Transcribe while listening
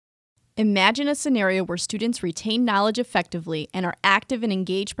Imagine a scenario where students retain knowledge effectively and are active and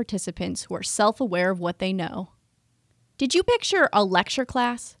engaged participants who are self-aware of what they know. Did you picture a lecture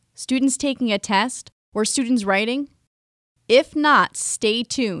class, students taking a test, or students writing? If not, stay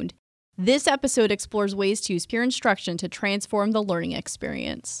tuned. This episode explores ways to use peer instruction to transform the learning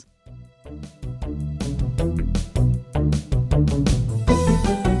experience.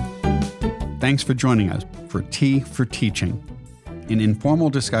 Thanks for joining us for T for Teaching, an informal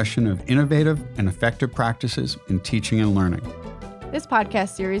discussion of innovative and effective practices in teaching and learning. This podcast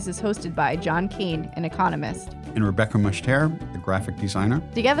series is hosted by John Kane, an economist, And Rebecca Mushtare, the graphic designer.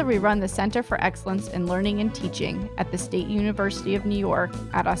 Together we run the Center for Excellence in Learning and Teaching at the State University of New York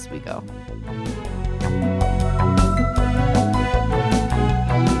at Oswego.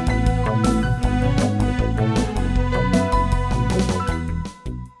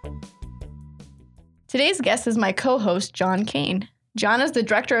 Today's guest is my co-host, John Kane. John is the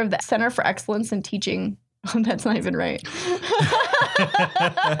director of the Center for Excellence in Teaching. Oh, that's not even right.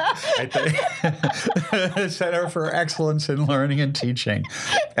 Center for Excellence in Learning and Teaching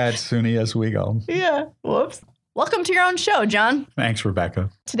at SUNY Oswego. Yeah. Whoops. Welcome to your own show, John. Thanks, Rebecca.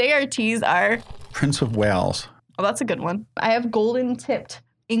 Today our teas are... Prince of Wales. Oh, that's a good one. I have golden tipped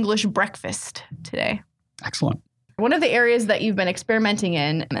English breakfast today. Excellent. One of the areas that you've been experimenting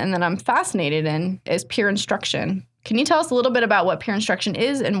in and that I'm fascinated in is peer instruction. Can you tell us a little bit about what peer instruction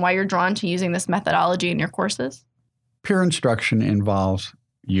is and why you're drawn to using this methodology in your courses? Peer instruction involves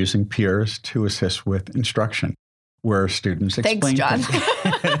using peers to assist with instruction, where students explain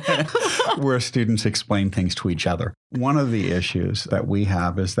where students explain things to each other. One of the issues that we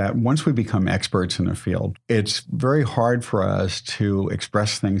have is that once we become experts in a field, it's very hard for us to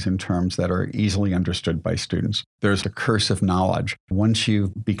express things in terms that are easily understood by students. There's a curse of knowledge. Once you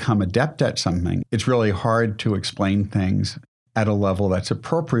become adept at something, it's really hard to explain things at a level that's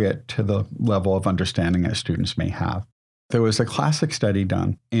appropriate to the level of understanding that students may have. There was a classic study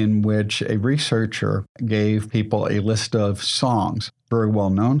done in which a researcher gave people a list of songs, very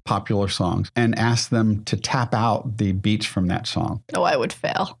well-known, popular songs, and asked them to tap out the beats from that song. Oh, I would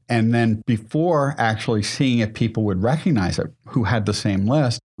fail. And then before actually seeing if people would recognize it, who had the same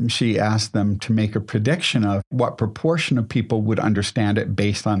list, she asked them to make a prediction of what proportion of people would understand it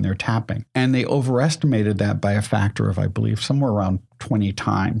based on their tapping. And they overestimated that by a factor of, I believe, somewhere around 20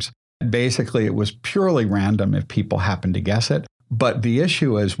 times. Basically, it was purely random if people happened to guess it. But the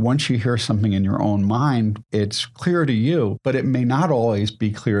issue is once you hear something in your own mind, it's clear to you, but it may not always be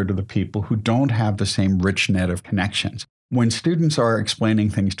clear to the people who don't have the same rich net of connections. When students are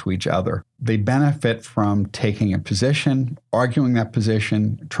explaining things to each other, they benefit from taking a position, arguing that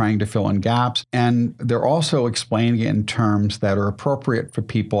position, trying to fill in gaps, and they're also explaining it in terms that are appropriate for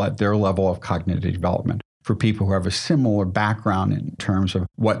people at their level of cognitive development, for people who have a similar background in terms of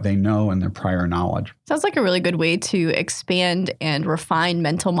what they know and their prior knowledge. Sounds like a really good way to expand and refine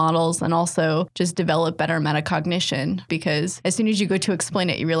mental models and also just develop better metacognition, because as soon as you go to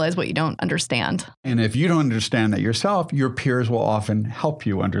explain it, you realize what you don't understand. And if you don't understand that yourself, your peers will often help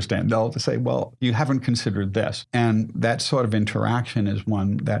you understand. They'll say, well, you haven't considered this. And that sort of interaction is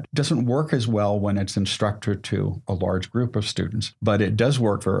one that doesn't work as well when it's instructor to a large group of students, but it does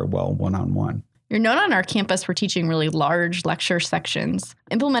work very well one-on-one. You're known on our campus for teaching really large lecture sections.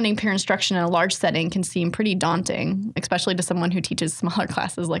 Implementing peer instruction in a large setting can seem pretty daunting, especially to someone who teaches smaller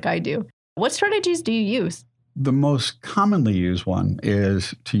classes like I do. What strategies do you use? The most commonly used one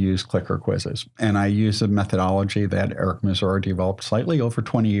is to use clicker quizzes. And I use a methodology that Eric Mazur developed slightly over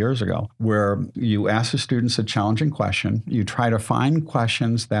 20 years ago, where you ask the students a challenging question. You try to find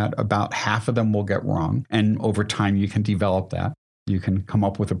questions that about half of them will get wrong. And over time, you can develop that. You can come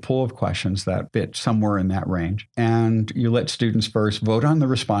up with a pool of questions that fit somewhere in that range. And you let students first vote on the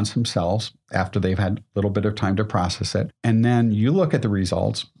response themselves after they've had a little bit of time to process it. And then you look at the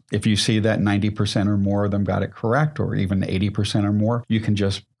results. If you see that 90% or more of them got it correct, or even 80% or more, you can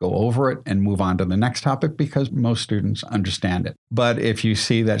just go over it and move on to the next topic because most students understand it. But if you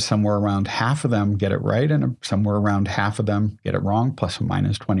see that somewhere around half of them get it right and somewhere around half of them get it wrong, plus or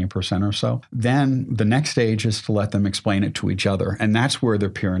minus 20% or so, then the next stage is to let them explain it to each other. And that's where the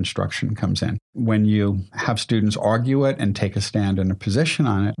peer instruction comes in. When you have students argue it and take a stand and a position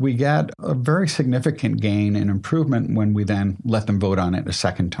on it, we get a very significant gain and improvement when we then let them vote on it a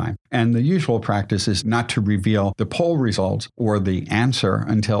second time. And the usual practice is not to reveal the poll results or the answer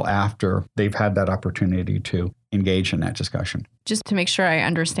until after they've had that opportunity to engage in that discussion. Just to make sure I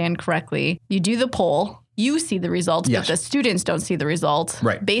understand correctly, you do the poll, you see the results, yes, but the students don't see the results.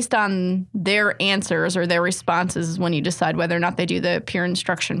 Right. Based on their answers or their responses is when you decide whether or not they do the peer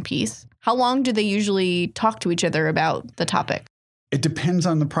instruction piece. How long do they usually talk to each other about the topic? It depends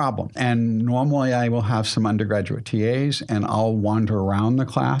on the problem. And normally I will have some undergraduate TAs and I'll wander around the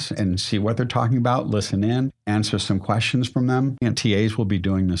class and see what they're talking about, listen in, answer some questions from them. And TAs will be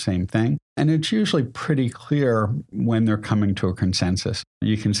doing the same thing. And it's usually pretty clear when they're coming to a consensus.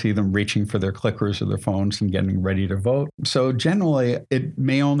 You can see them reaching for their clickers or their phones and getting ready to vote. So generally, it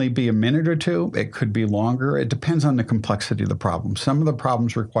may only be a minute or two. It could be longer. It depends on the complexity of the problem. Some of the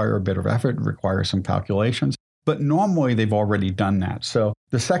problems require a bit of effort, require some calculations. But normally they've already done that. So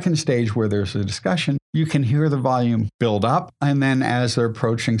the second stage where there's a discussion, you can hear the volume build up. And then as they're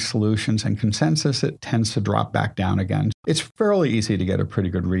approaching solutions and consensus, it tends to drop back down again. It's fairly easy to get a pretty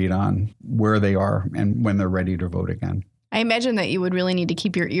good read on where they are and when they're ready to vote again. I imagine that you would really need to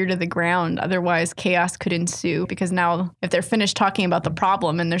keep your ear to the ground. Otherwise, chaos could ensue because now if they're finished talking about the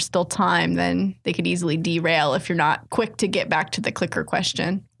problem and there's still time, then they could easily derail if you're not quick to get back to the clicker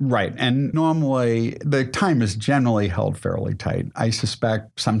question. Right. And normally the time is generally held fairly tight. I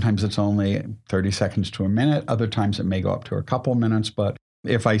suspect sometimes it's only 30 seconds to a minute. Other times it may go up to a couple minutes. But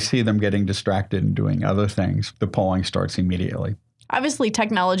if I see them getting distracted and doing other things, the polling starts immediately. Obviously,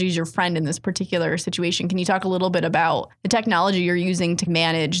 technology is your friend in this particular situation. Can you talk a little bit about the technology you're using to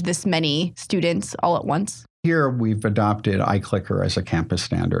manage this many students all at once? Here, we've adopted iClicker as a campus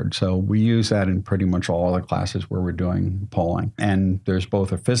standard. So we use that in pretty much all the classes where we're doing polling. And there's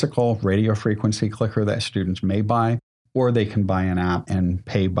both a physical radio frequency clicker that students may buy, or they can buy an app and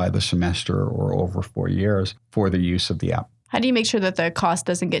pay by the semester or over 4 years for the use of the app. How do you make sure that the cost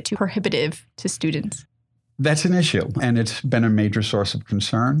doesn't get too prohibitive to students? That's an issue, and it's been a major source of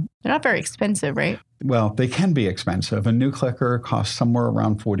concern. They're not very expensive, right? Well, they can be expensive. A new clicker costs somewhere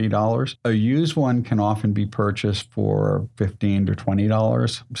around $40. A used one can often be purchased for $15 to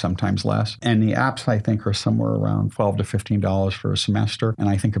 $20, sometimes less. And the apps, I think, are somewhere around $12 to $15 for a semester, and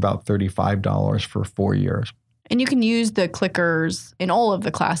I think about $35 for 4 years. And you can use the clickers in all of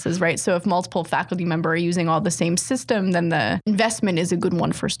the classes, right? So if multiple faculty members are using all the same system, then the investment is a good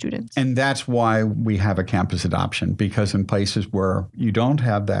one for students. And that's why we have a campus adoption, because in places where you don't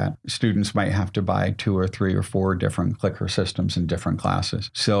have that, students might have to buy 2 or 3 or 4 different clicker systems in different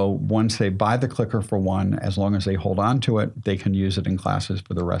classes. So once they buy the clicker for one, as long as they hold on to it, they can use it in classes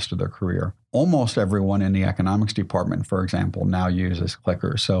for the rest of their career. Almost everyone in the economics department, for example, now uses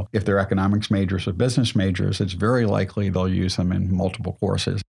clickers. So if they're economics majors or business majors, it's very likely they'll use them in multiple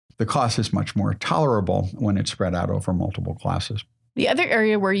courses. The cost is much more tolerable when it's spread out over multiple classes. The other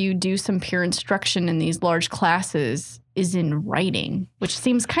area where you do some peer instruction in these large classes is in writing, which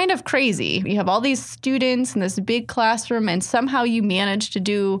seems kind of crazy. You have all these students in this big classroom, and somehow you manage to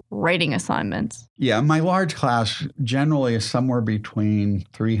do writing assignments. Yeah, my large class generally is somewhere between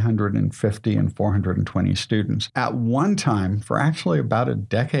 350 and 420 students. At one time, for actually about a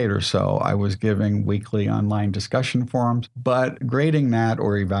decade or so, I was giving weekly online discussion forums, but grading that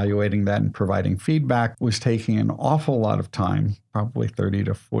or evaluating that and providing feedback was taking an awful lot of time, probably 30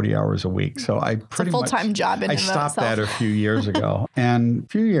 to 40 hours a week. So I pretty it's a full-time job in I and of stopped itself. that a few years ago. And a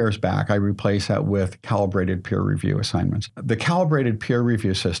few years back, I replaced that with calibrated peer review assignments. The calibrated peer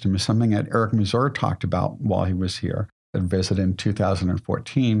review system is something that Eric Mazur talked about while he was here. A visit in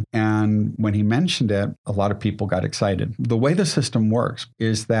 2014. And when he mentioned it, a lot of people got excited. The way the system works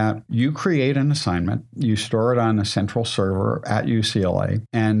is that you create an assignment, you store it on a central server at UCLA,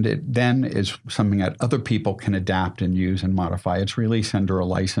 and it then is something that other people can adapt and use and modify. It's released under a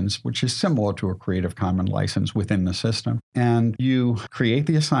license, which is similar to a Creative Commons license within the system. And you create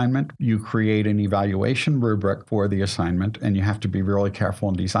the assignment, you create an evaluation rubric for the assignment, and you have to be really careful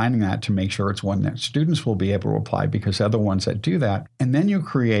in designing that to make sure it's one that students will be able to apply, because other ones that do that. And then you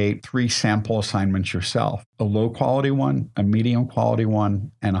create 3 sample assignments yourself, a low quality one, a medium quality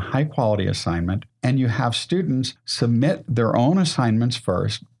one, and a high quality assignment. And you have students submit their own assignments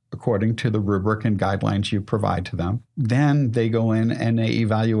first, according to the rubric and guidelines you provide to them. Then they go in and they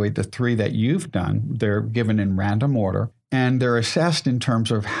evaluate the 3 that you've done. They're given in random order, and they're assessed in terms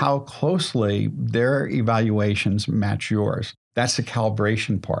of how closely their evaluations match yours. That's the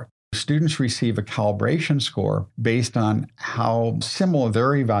calibration part. Students receive a calibration score based on how similar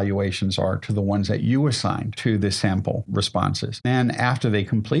their evaluations are to the ones that you assigned to the sample responses. And after they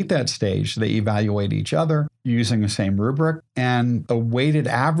complete that stage, they evaluate each other using the same rubric, and a weighted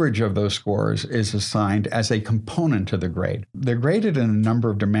average of those scores is assigned as a component to the grade. They're graded in a number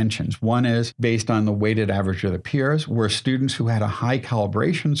of dimensions. One is based on the weighted average of the peers, where students who had a high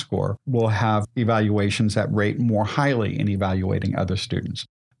calibration score will have evaluations that rate more highly in evaluating other students.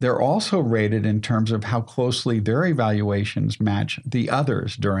 They're also rated in terms of how closely their evaluations match the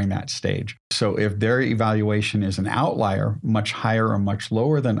others during that stage. So if their evaluation is an outlier, much higher or much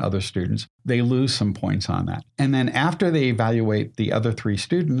lower than other students, they lose some points on that. And then after they evaluate the other 3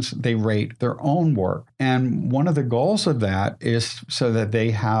 students, they rate their own work. And one of the goals of that is so that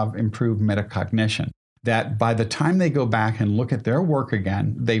they have improved metacognition. That by the time they go back and look at their work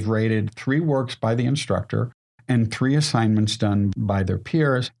again, they've rated 3 works by the instructor and 3 assignments done by their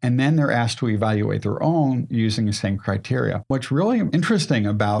peers, and then they're asked to evaluate their own using the same criteria. What's really interesting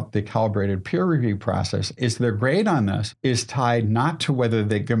about the calibrated peer review process is their grade on this is tied not to whether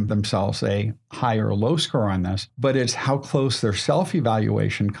they give themselves a high or low score on this, but it's how close their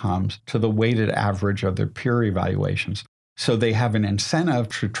self-evaluation comes to the weighted average of their peer evaluations. So they have an incentive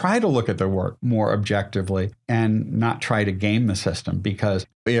to try to look at their work more objectively and not try to game the system, because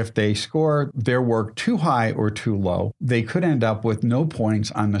if they score their work too high or too low, they could end up with no points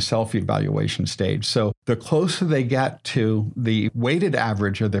on the self-evaluation stage. So the closer they get to the weighted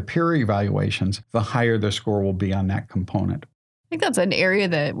average of their peer evaluations, the higher their score will be on that component. I think that's an area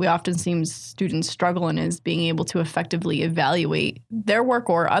that we often see students struggle in, is being able to effectively evaluate their work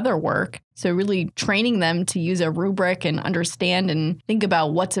or other work. So really training them to use a rubric and understand and think about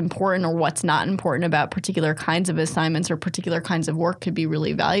what's important or what's not important about particular kinds of assignments or particular kinds of work could be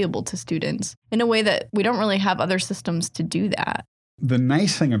really valuable to students in a way that we don't really have other systems to do that. The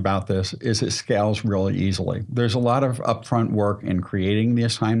nice thing about this is it scales really easily. There's a lot of upfront work in creating the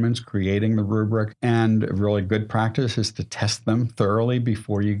assignments, creating the rubric, and really good practice is to test them thoroughly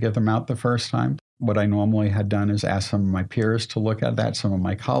before you get them out the first time. What I normally had done is ask some of my peers to look at that, some of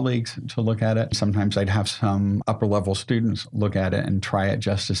my colleagues to look at it. Sometimes I'd have some upper level students look at it and try it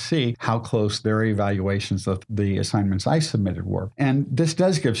just to see how close their evaluations of the assignments I submitted were. And this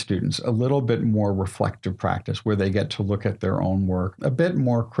does give students a little bit more reflective practice where they get to look at their own work a bit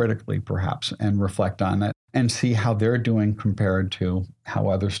more critically perhaps and reflect on it and see how they're doing compared to how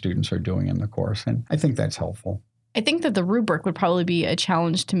other students are doing in the course. And I think that's helpful. I think that the rubric would probably be a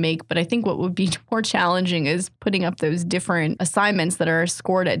challenge to make, but I think what would be more challenging is putting up those different assignments that are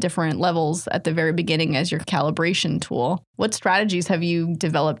scored at different levels at the very beginning as your calibration tool. What strategies have you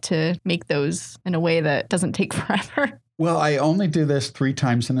developed to make those in a way that doesn't take forever? Well, I only do this 3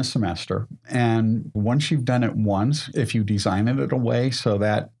 times in a semester. And once you've done it once, if you design it in a way so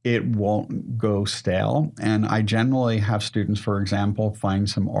that it won't go stale, and I generally have students, for example, find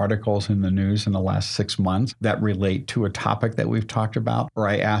some articles in the news in the last 6 months that relate to a topic that we've talked about, or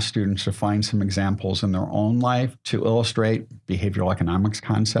I ask students to find some examples in their own life to illustrate behavioral economics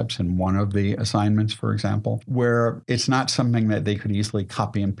concepts in one of the assignments, for example, where it's not something that they could easily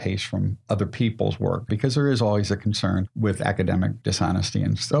copy and paste from other people's work, because there is always a concern with academic dishonesty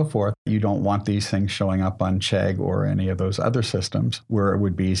and so forth. You don't want these things showing up on Chegg or any of those other systems where it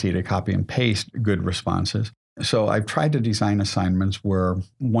would be easy to copy and paste good responses. So I've tried to design assignments where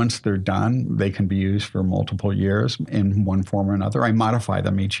once they're done, they can be used for multiple years in one form or another. I modify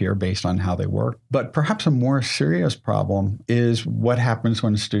them each year based on how they work. But perhaps a more serious problem is what happens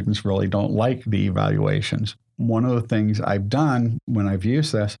when students really don't like the evaluations. One of the things I've done when I've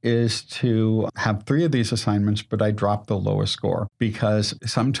used this is to have 3 of these assignments, but I drop the lowest score because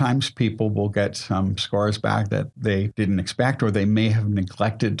sometimes people will get some scores back that they didn't expect, or they may have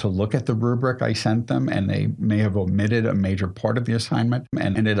neglected to look at the rubric I sent them, and they may have omitted a major part of the assignment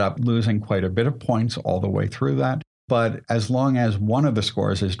and ended up losing quite a bit of points all the way through that. But as long as one of the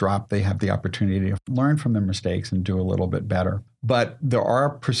scores is dropped, they have the opportunity to learn from their mistakes and do a little bit better. But there are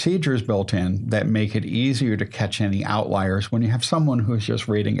procedures built in that make it easier to catch any outliers when you have someone who's just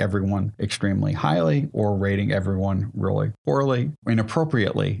rating everyone extremely highly or rating everyone really poorly,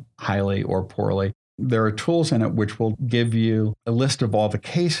 inappropriately highly or poorly. There are tools in it which will give you a list of all the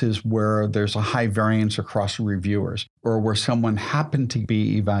cases where there's a high variance across reviewers, or where someone happened to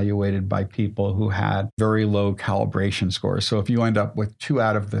be evaluated by people who had very low calibration scores. So if you end up with 2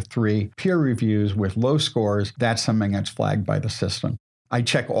 out of the 3 peer reviews with low scores, that's something that's flagged by the system. I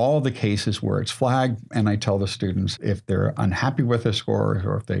check all the cases where it's flagged, and I tell the students if they're unhappy with their scores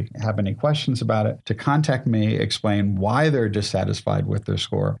or if they have any questions about it, to contact me, explain why they're dissatisfied with their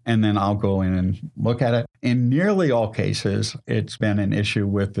score, and then I'll go in and look at it. In nearly all cases, it's been an issue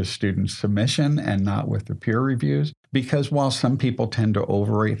with the student's submission and not with the peer reviews, because while some people tend to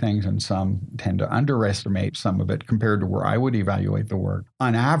overrate things and some tend to underestimate some of it compared to where I would evaluate the work,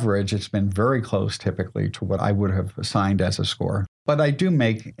 on average, it's been very close typically to what I would have assigned as a score. But I do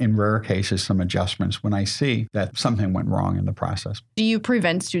make, in rare cases, some adjustments when I see that something went wrong in the process. Do you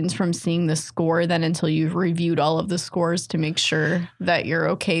prevent students from seeing the score then until you've reviewed all of the scores to make sure that you're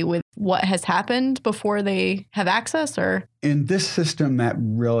okay with what has happened before they have access? Or in this system, that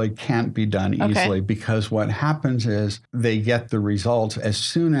really can't be done easily because what happens is they get the results as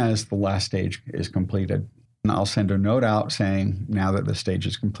soon as the last stage is completed. And I'll send a note out saying, now that the stage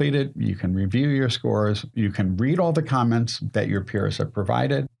is completed, you can review your scores, you can read all the comments that your peers have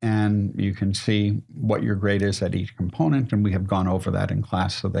provided, and you can see what your grade is at each component. And we have gone over that in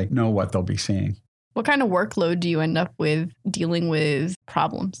class so they know what they'll be seeing. What kind of workload do you end up with dealing with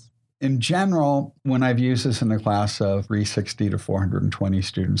problems? In general, when I've used this in a class of 360 to 420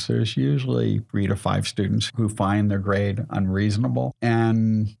 students, there's usually 3 to 5 students who find their grade unreasonable.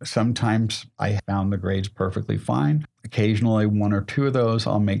 And sometimes I found the grades perfectly fine. Occasionally, 1 or 2 of those,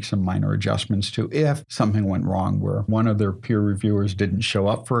 I'll make some minor adjustments to if something went wrong where one of their peer reviewers didn't show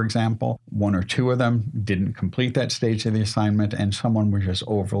up, for example. 1 or 2 of them didn't complete that stage of the assignment, and someone was just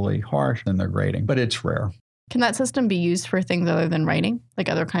overly harsh in their grading. But it's rare. Can that system be used for things other than writing, like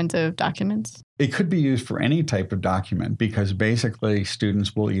other kinds of documents? It could be used for any type of document because basically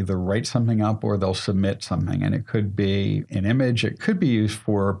students will either write something up or they'll submit something. And it could be an image. It could be used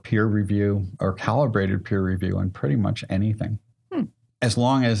for peer review or calibrated peer review and pretty much anything, as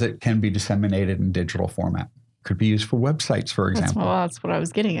long as it can be disseminated in digital format. Could be used for websites, for example. That's what I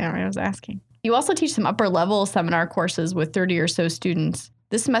was getting at, right? I was asking. You also teach some upper level seminar courses with 30 or so students.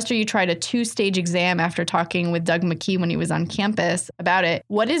 This semester, you tried a 2-stage exam after talking with Doug McKee when he was on campus about it.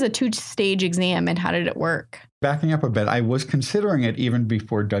 What is a 2-stage exam and how did it work? Backing up a bit, I was considering it even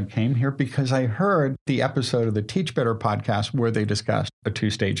before Doug came here because I heard the episode of the Teach Better podcast where they discussed a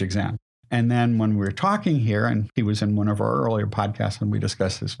 2-stage exam. And then when we were talking here, and he was in one of our earlier podcasts and we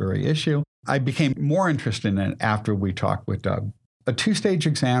discussed this very issue, I became more interested in it after we talked with Doug. A 2-stage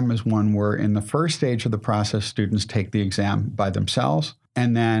exam is one where in the first stage of the process, students take the exam by themselves.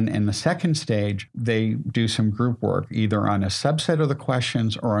 And then in the second stage, they do some group work, either on a subset of the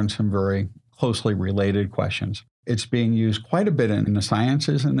questions or on some very closely related questions. It's being used quite a bit in the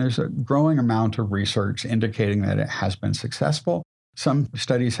sciences, and there's a growing amount of research indicating that it has been successful. Some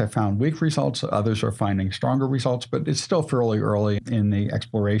studies have found weak results, others are finding stronger results, but it's still fairly early in the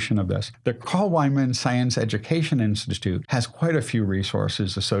exploration of this. The Carl Weinman Science Education Institute has quite a few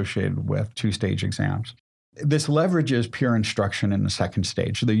resources associated with 2-stage exams. This leverages peer instruction in the second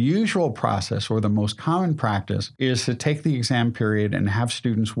stage. The usual process, or the most common practice, is to take the exam period and have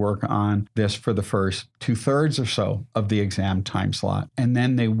students work on this for the first 2/3 or so of the exam time slot, and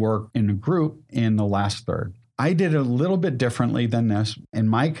then they work in a group in the last third. I did it a little bit differently than this. In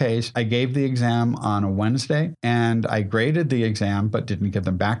my case, I gave the exam on a Wednesday and I graded the exam, but didn't give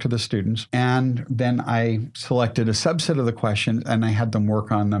them back to the students. And then I selected a subset of the questions and I had them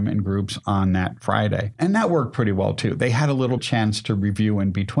work on them in groups on that Friday. And that worked pretty well too. They had a little chance to review in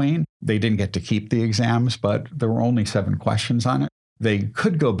between. They didn't get to keep the exams, but there were only 7 questions on it. They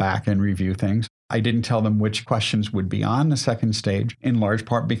could go back and review things. I didn't tell them which questions would be on the second stage, in large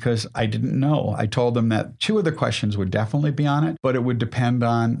part because I didn't know. I told them that 2 of the questions would definitely be on it, but it would depend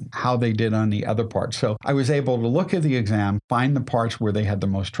on how they did on the other parts. So I was able to look at the exam, find the parts where they had the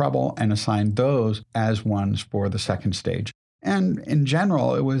most trouble, and assign those as ones for the second stage. And in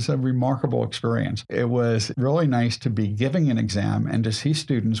general, it was a remarkable experience. It was really nice to be giving an exam and to see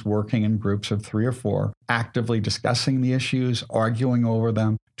students working in groups of 3 or 4, actively discussing the issues, arguing over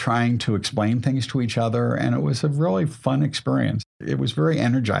them, trying to explain things to each other. And it was a really fun experience. It was very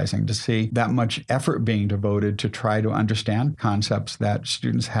energizing to see that much effort being devoted to try to understand concepts that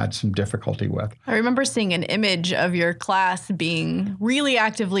students had some difficulty with. I remember seeing an image of your class being really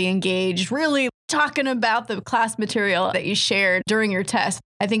actively engaged, really talking about the class material that you shared during your test.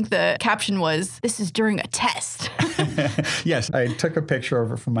 I think the caption was, "This is during a test." Yes, I took a picture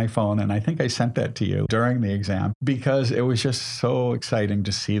of it from my phone, and I think I sent that to you during the exam because it was just so exciting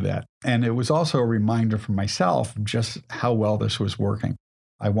to see that. And it was also a reminder for myself just how well this was working.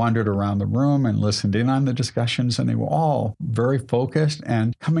 I wandered around the room and listened in on the discussions, and they were all very focused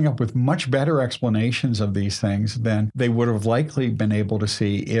and coming up with much better explanations of these things than they would have likely been able to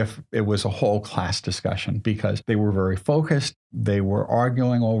see if it was a whole class discussion, because they were very focused. They were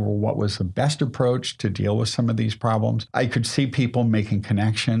arguing over what was the best approach to deal with some of these problems. I could see people making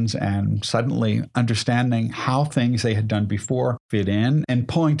connections and suddenly understanding how things they had done before fit in and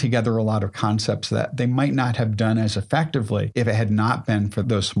pulling together a lot of concepts that they might not have done as effectively if it had not been for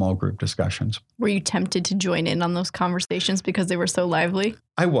those small group discussions. Were you tempted to join in on those conversations because they were so lively?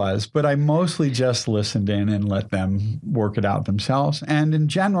 I was, but I mostly just listened in and let them work it out themselves. And in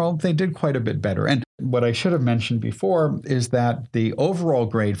general, they did quite a bit better. And what I should have mentioned before is that the overall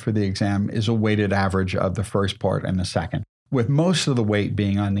grade for the exam is a weighted average of the first part and the second, with most of the weight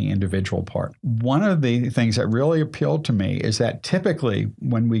being on the individual part. One of the things that really appealed to me is that typically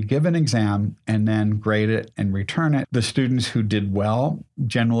when we give an exam and then grade it and return it, the students who did well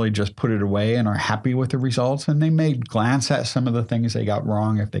generally just put it away and are happy with the results. And they may glance at some of the things they got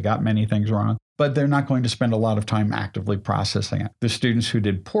wrong if they got many things wrong, but they're not going to spend a lot of time actively processing it. The students who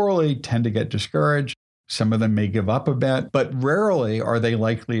did poorly tend to get discouraged. Some of them may give up a bit, but rarely are they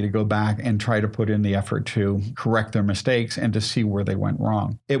likely to go back and try to put in the effort to correct their mistakes and to see where they went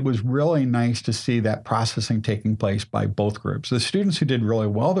wrong. It was really nice to see that processing taking place by both groups. The students who did really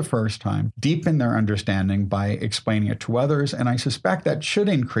well the first time deepened their understanding by explaining it to others, and I suspect that should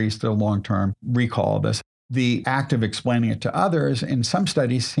increase their long-term recall of this. The act of explaining it to others in some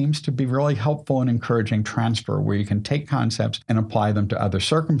studies seems to be really helpful in encouraging transfer, where you can take concepts and apply them to other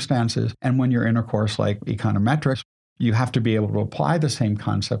circumstances. And when you're in a course like econometrics, you have to be able to apply the same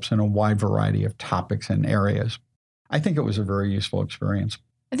concepts in a wide variety of topics and areas. I think it was a very useful experience.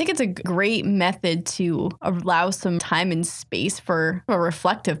 I think it's a great method to allow some time and space for a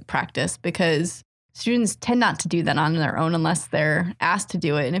reflective practice, because students tend not to do that on their own unless they're asked to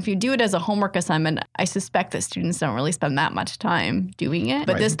do it. And if you do it as a homework assignment, I suspect that students don't really spend that much time doing it.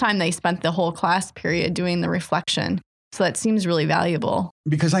 But This time they spent the whole class period doing the reflection. So that seems really valuable.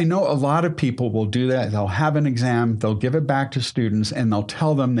 Because I know a lot of people will do that. They'll have an exam, they'll give it back to students, and they'll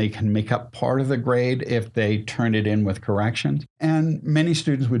tell them they can make up part of the grade if they turn it in with corrections. And many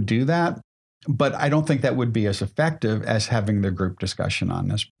students would do that. But I don't think that would be as effective as having the group discussion on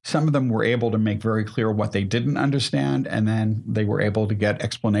this. Some of them were able to make very clear what they didn't understand, and then they were able to get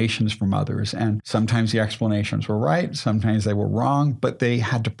explanations from others. And sometimes the explanations were right, sometimes they were wrong, but they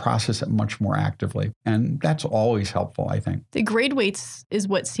had to process it much more actively. And that's always helpful, I think. The grade weights is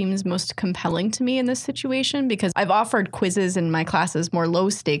what seems most compelling to me in this situation, because I've offered quizzes in my classes, more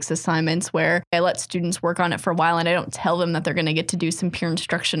low-stakes assignments, where I let students work on it for a while, and I don't tell them that they're going to get to do some peer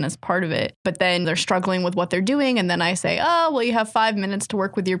instruction as part of it. But then they're struggling with what they're doing. And then I say, oh, well, you have 5 minutes to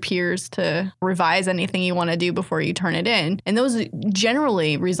work with your peers to revise anything you want to do before you turn it in. And those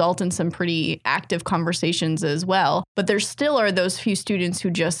generally result in some pretty active conversations as well. But there still are those few students who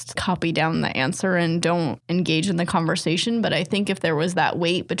just copy down the answer and don't engage in the conversation. But I think if there was that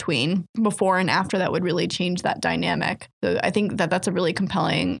weight between before and after, that would really change that dynamic. So I think that that's a really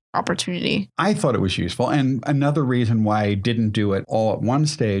compelling opportunity. I thought it was useful. And another reason why I didn't do it all at one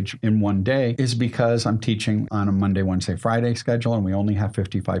stage in one day is because I'm teaching on a Monday, Wednesday, Friday schedule, and we only have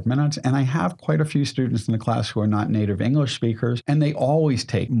 55 minutes. And I have quite a few students in the class who are not native English speakers, and they always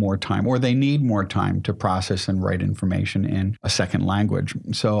take more time, or they need more time to process and write information in a second language.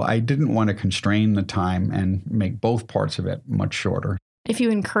 So I didn't want to constrain the time and make both parts of it much shorter. If you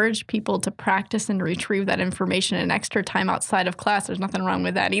encourage people to practice and retrieve that information in extra time outside of class, there's nothing wrong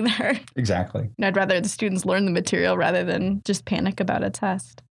with that either. Exactly. And I'd rather the students learn the material rather than just panic about a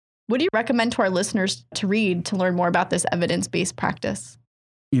test. What do you recommend to our listeners to read to learn more about this evidence-based practice?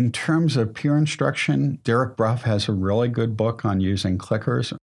 In terms of peer instruction, Derek Brough has a really good book on using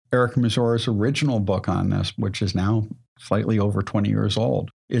clickers. Eric Mazur's original book on this, which is now slightly over 20 years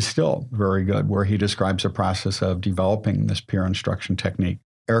old, is still very good, where he describes the process of developing this peer instruction technique.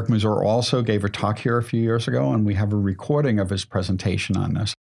 Eric Mazur also gave a talk here a few years ago, and we have a recording of his presentation on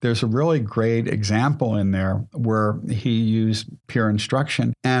this. There's a really great example in there where he used peer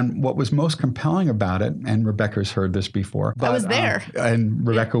instruction. And what was most compelling about it, and Rebecca's heard this before. I was there. And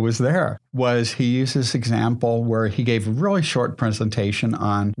Rebecca was there, was he used this example where he gave a really short presentation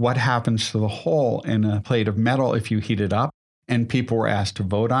on what happens to the hole in a plate of metal if you heat it up. And people were asked to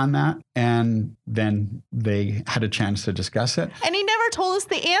vote on that. And then they had a chance to discuss it. And he never told us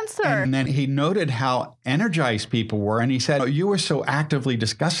the answer. And then he noted how energized people were. And he said, oh, you were so actively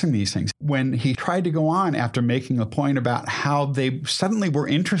discussing these things. When he tried to go on after making a point about how they suddenly were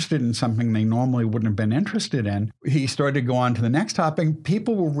interested in something they normally wouldn't have been interested in, he started to go on to the next topic.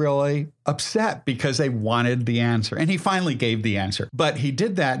 People were really upset because they wanted the answer. And he finally gave the answer. But he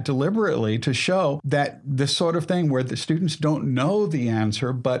did that deliberately to show that this sort of thing where the students don't know the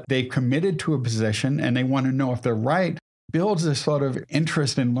answer, but they've committed to a position and they want to know if they're right, builds this sort of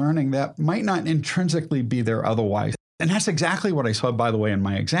interest in learning that might not intrinsically be there otherwise. And that's exactly what I saw, by the way, in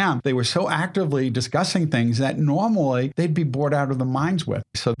my exam. They were so actively discussing things that normally they'd be bored out of their minds with.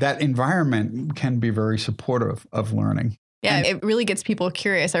 So that environment can be very supportive of learning. Yeah, it really gets people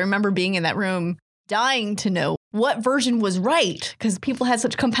curious. I remember being in that room dying to know what version was right because people had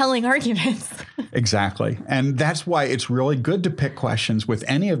such compelling arguments. Exactly. And that's why it's really good to pick questions with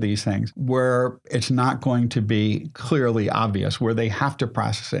any of these things where it's not going to be clearly obvious, where they have to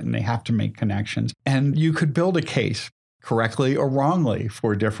process it and they have to make connections. And you could build a case correctly or wrongly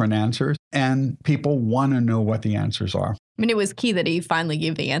for different answers. And people want to know what the answers are. I mean, it was key that he finally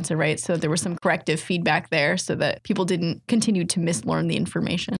gave the answer, right? So there was some corrective feedback there so that people didn't continue to mislearn the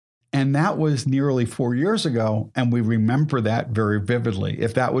information. And that was nearly 4 years ago, and we remember that very vividly.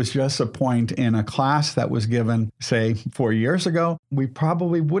 If that was just a point in a class that was given, say, 4 years ago, we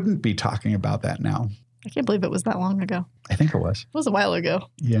probably wouldn't be talking about that now. I can't believe it was that long ago. I think it was. It was a while ago.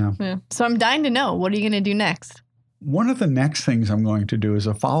 Yeah. So I'm dying to know, what are you going to do next? One of the next things I'm going to do is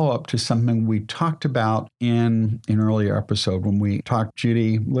a follow-up to something we talked about in an earlier episode when we talked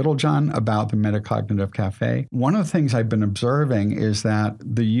Judy Littlejohn about the Metacognitive Cafe. One of the things I've been observing is that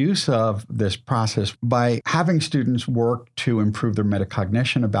the use of this process by having students work to improve their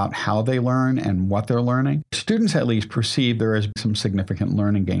metacognition about how they learn and what they're learning, students at least perceive there is some significant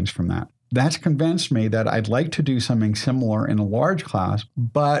learning gains from that. That's convinced me that I'd like to do something similar in a large class,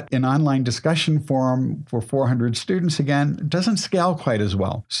 but an online discussion forum for 400 students, again, doesn't scale quite as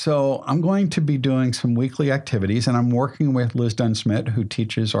well. So I'm going to be doing some weekly activities, and I'm working with Liz Dunsmith, who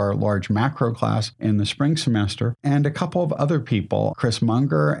teaches our large macro class in the spring semester, and a couple of other people, Chris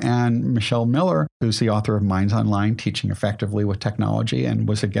Munger and Michelle Miller, who's the author of Minds Online, Teaching Effectively with Technology, and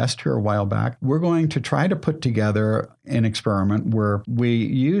was a guest here a while back. We're going to try to put together an experiment where we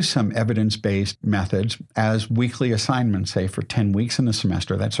use some evidence-based methods as weekly assignments, say for 10 weeks in the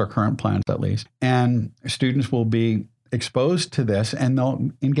semester. That's our current plan, at least. And students will be exposed to this and they'll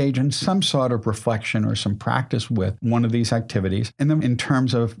engage in some sort of reflection or some practice with one of these activities. And then in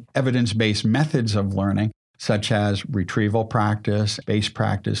terms of evidence-based methods of learning, such as retrieval practice, base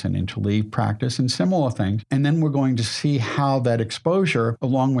practice, and interleave practice, and similar things. And then we're going to see how that exposure,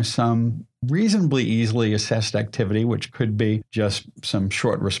 along with some reasonably easily assessed activity, which could be just some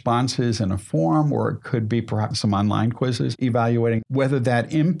short responses in a forum, or it could be perhaps some online quizzes, evaluating whether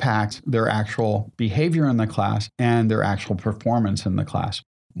that impacts their actual behavior in the class and their actual performance in the class.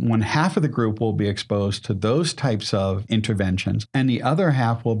 One half of the group will be exposed to those types of interventions, and the other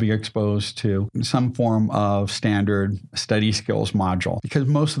half will be exposed to some form of standard study skills module, because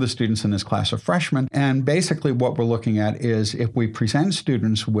most of the students in this class are freshmen. And basically what we're looking at is if we present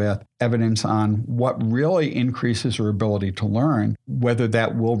students with evidence on what really increases their ability to learn, whether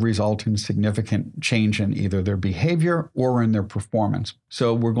that will result in significant change in either their behavior or in their performance.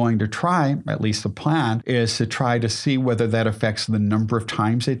 So we're going to try, at least the plan, is to try to see whether that affects the number of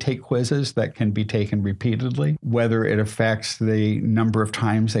times they take quizzes that can be taken repeatedly, whether it affects the number of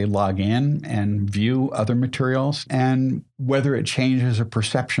times they log in and view other materials, and whether it changes a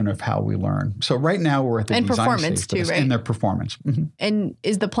perception of how we learn. So right now we're at the design performance stage too, right? And their performance. Mm-hmm. And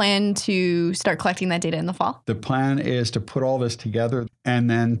is the plan to start collecting that data in the fall? The plan is to put all this together and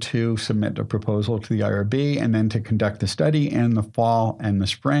then to submit a proposal to the IRB and then to conduct the study in the fall and the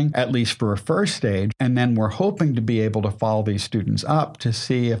spring, at least for a first stage. And then we're hoping to be able to follow these students up to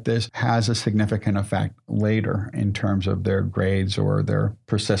see if this has a significant effect later in terms of their grades or their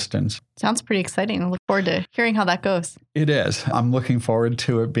persistence. Sounds pretty exciting. I look forward to hearing how that goes. It is. I'm looking forward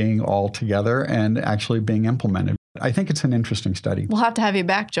to it being all together and actually being implemented. I think it's an interesting study. We'll have to have you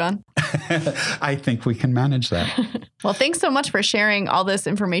back, John. I think we can manage that. Well, thanks so much for sharing all this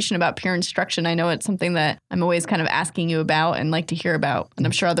information about peer instruction. I know it's something that I'm always kind of asking you about and like to hear about, and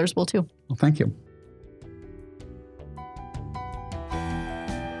I'm sure others will too. Well, thank you.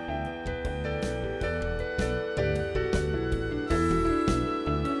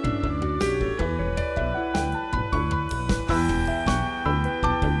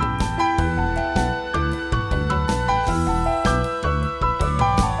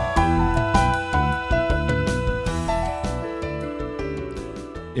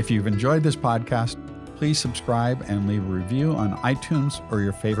 If you've enjoyed this podcast, please subscribe and leave a review on iTunes or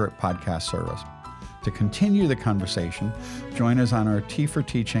your favorite podcast service. To continue the conversation, join us on our T for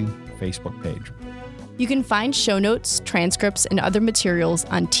Teaching Facebook page. You can find show notes, transcripts, and other materials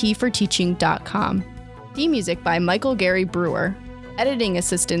on tforteaching.com. Theme music by Michael Gary Brewer. Editing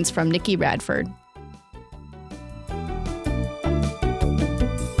assistance from Nikki Radford.